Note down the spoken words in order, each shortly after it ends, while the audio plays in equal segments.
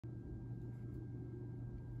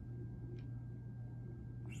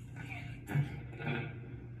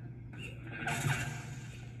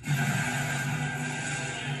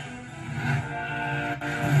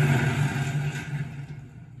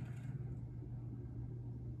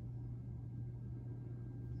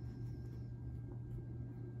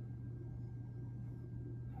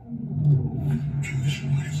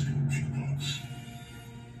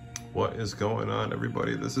What is going on,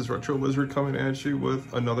 everybody? This is Retro Lizard coming at you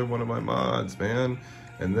with another one of my mods, man.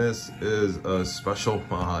 And this is a special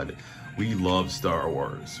mod. We love Star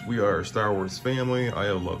Wars. We are a Star Wars family. I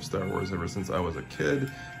have loved Star Wars ever since I was a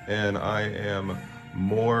kid, and I am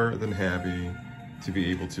more than happy to be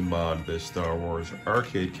able to mod this Star Wars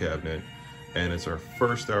arcade cabinet, and it's our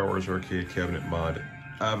first Star Wars arcade cabinet mod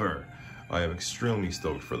ever. I am extremely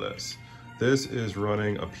stoked for this. This is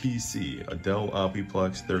running a PC, a Dell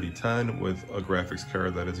Optiplex 3010 with a graphics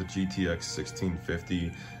card that is a GTX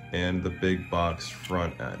 1650 and the big box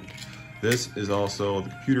front end. This is also, the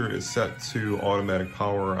computer is set to automatic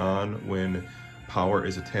power on when power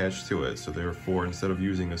is attached to it. So therefore, instead of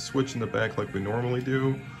using a switch in the back like we normally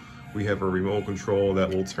do, we have a remote control that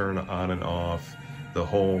will turn on and off the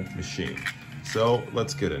whole machine. So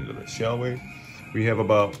let's get into this, shall we? We have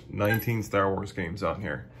about 19 Star Wars games on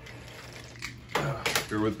here.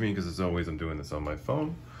 Bear with me, because as always I'm doing this on my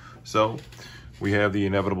phone. So we have the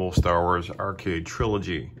inevitable Star Wars arcade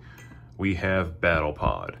trilogy. We have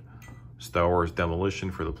Battlepod, Star Wars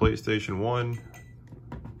Demolition for the PlayStation 1,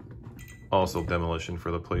 also Demolition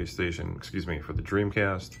for the PlayStation, for the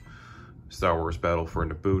Dreamcast, Star Wars Battle for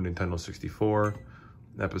Naboo, Nintendo 64,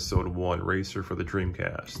 Episode 1 Racer for the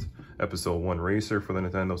Dreamcast, Episode 1 Racer for the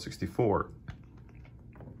Nintendo 64,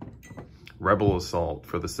 Rebel Assault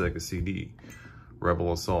for the Sega CD,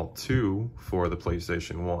 Rebel Assault 2 for the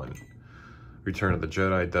PlayStation 1, Return of the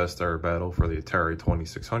Jedi Death Star Battle for the Atari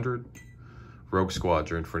 2600, Rogue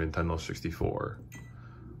Squadron for Nintendo 64,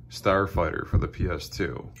 Starfighter for the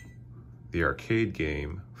PS2, the arcade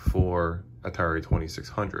game for Atari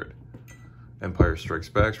 2600, Empire Strikes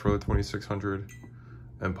Back for the 2600,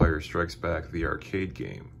 Empire Strikes Back the arcade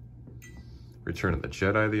game, Return of the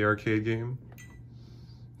Jedi the arcade game,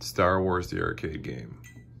 Star Wars the arcade game,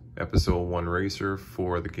 Episode 1 Racer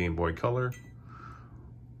for the Game Boy Color,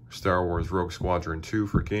 Star Wars Rogue Squadron 2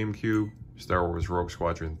 for GameCube, Star Wars Rogue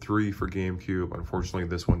Squadron 3 for GameCube. Unfortunately,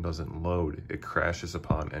 this one doesn't load. It crashes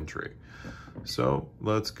upon entry. So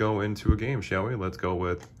let's go into a game, shall we? Let's go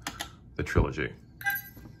with the trilogy.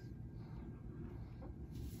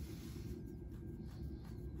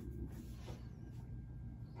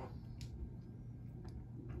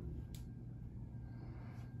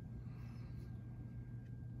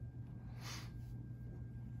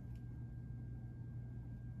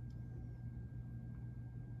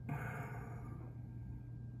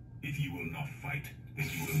 If you will not fight, then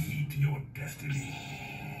you will meet your destiny.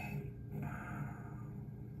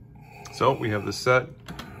 So we have this set.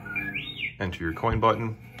 Enter your coin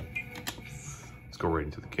button. Let's go right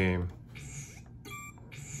into the game.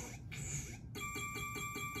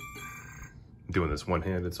 I'm doing this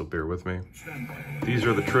one-handed, so bear with me. These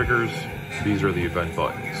are the triggers. These are the event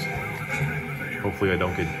buttons. Hopefully I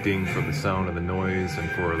don't get dinged for the sound and the noise and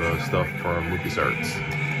for the stuff from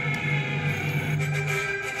LucasArts.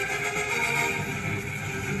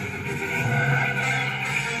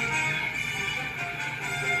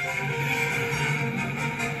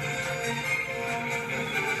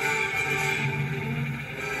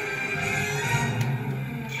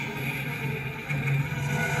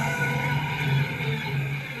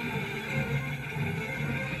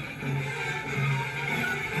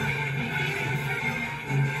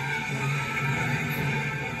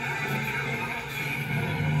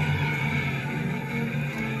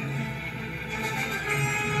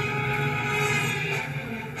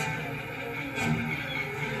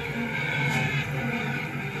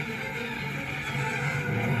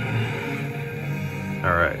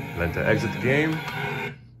 Alright, then to exit the game,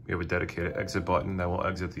 we have a dedicated exit button that will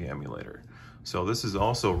exit the emulator. So this is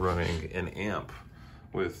also running an amp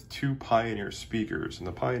with two Pioneer speakers, and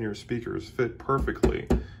the Pioneer speakers fit perfectly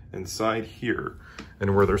inside here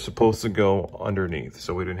and where they're supposed to go underneath.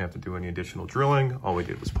 So we didn't have to do any additional drilling, all we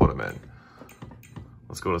did was put them in.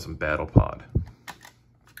 Let's go to some Battlepod.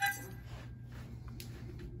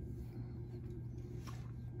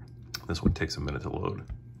 This one takes a minute to load.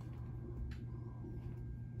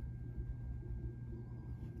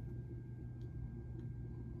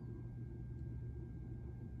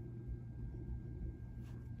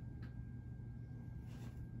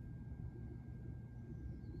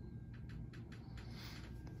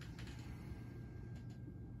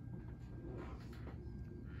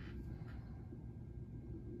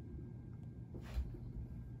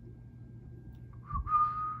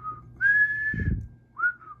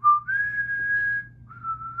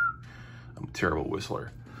 Terrible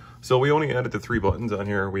whistler. So we only added the 3 buttons on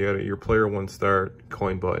here. We added your player 1 start,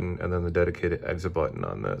 coin button, and then the dedicated exit button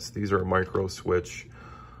on this. These are a micro switch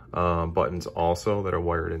buttons also that are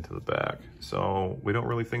wired into the back. So we don't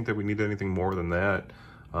really think that we need anything more than that.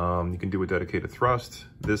 You can do a dedicated thrust.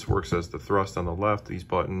 This works as the thrust on the left, these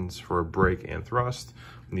buttons for brake and thrust.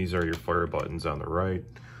 And these are your fire buttons on the right.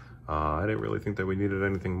 I didn't really think that we needed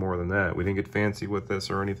anything more than that. We didn't get fancy with this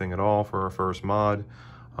or anything at all for our first mod.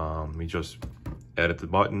 We just added the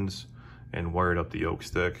buttons and wired up the yoke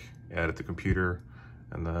stick, added the computer,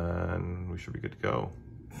 and then we should be good to go.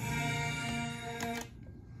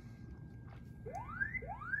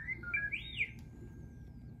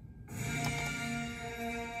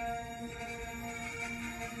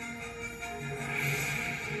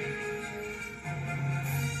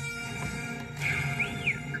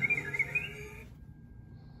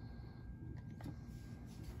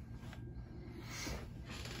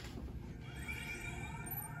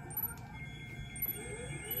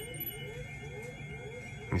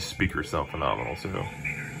 These speakers sound phenomenal too. Heavy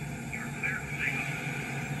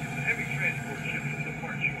transport shipments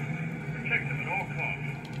depart shortly. Protect them at all costs.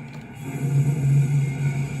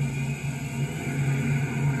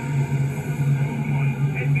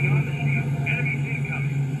 Head beyond the shield. Enemies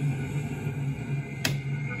incoming.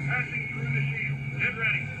 We're passing through the shield. Get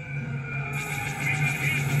ready.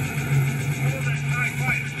 Follow that TIE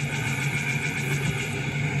fighter.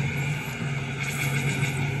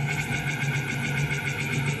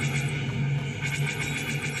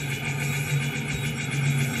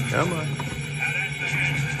 Come on.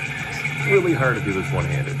 It's really hard to do this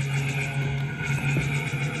one-handed.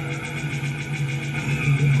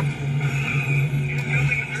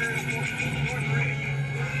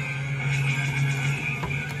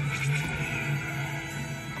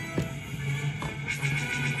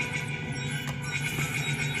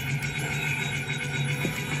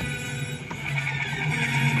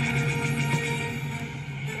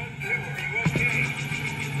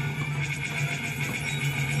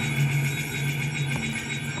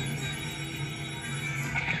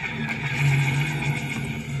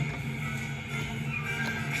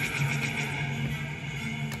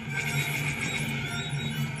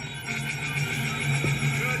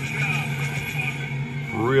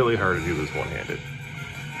 Really hard to do this one-handed.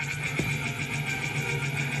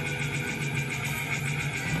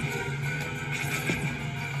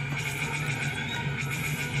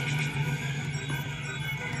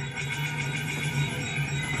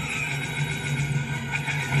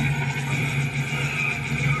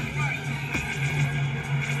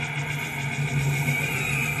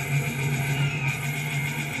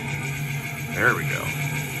 There we go.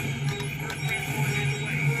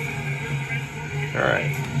 All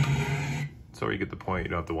right. So you get the point. You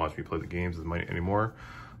don't have to watch me play the games anymore.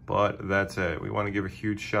 But that's it. We want to give a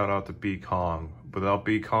huge shout out to B Kong. Without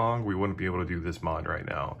B Kong, we wouldn't be able to do this mod right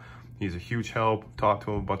now. He's a huge help. Talked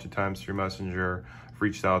to him a bunch of times through Messenger.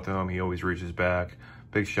 Reached out to him. He always reaches back.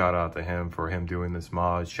 Big shout out to him for him doing this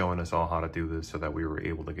mod, showing us all how to do this so that we were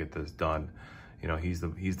able to get this done. You know, he's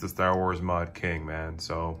the Star Wars mod king, man.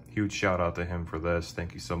 So huge shout out to him for this.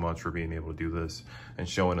 Thank you so much for being able to do this and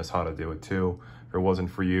showing us how to do it too. If it wasn't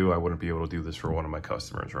for you, I wouldn't be able to do this for one of my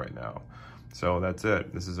customers right now. So that's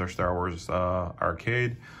it. This is our Star Wars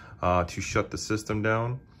arcade. To shut the system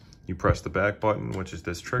down, you press the back button, which is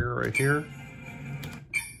this trigger right here.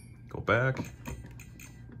 Go back.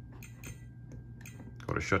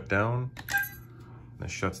 Go to shut down. That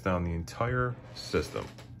shuts down the entire system.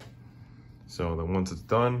 So then once it's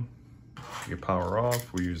done, you power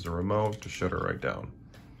off. We use the remote to shut it right down.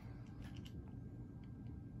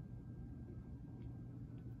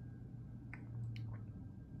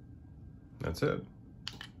 That's it.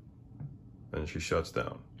 And she shuts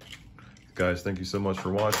down. Guys, thank you so much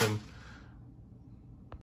for watching.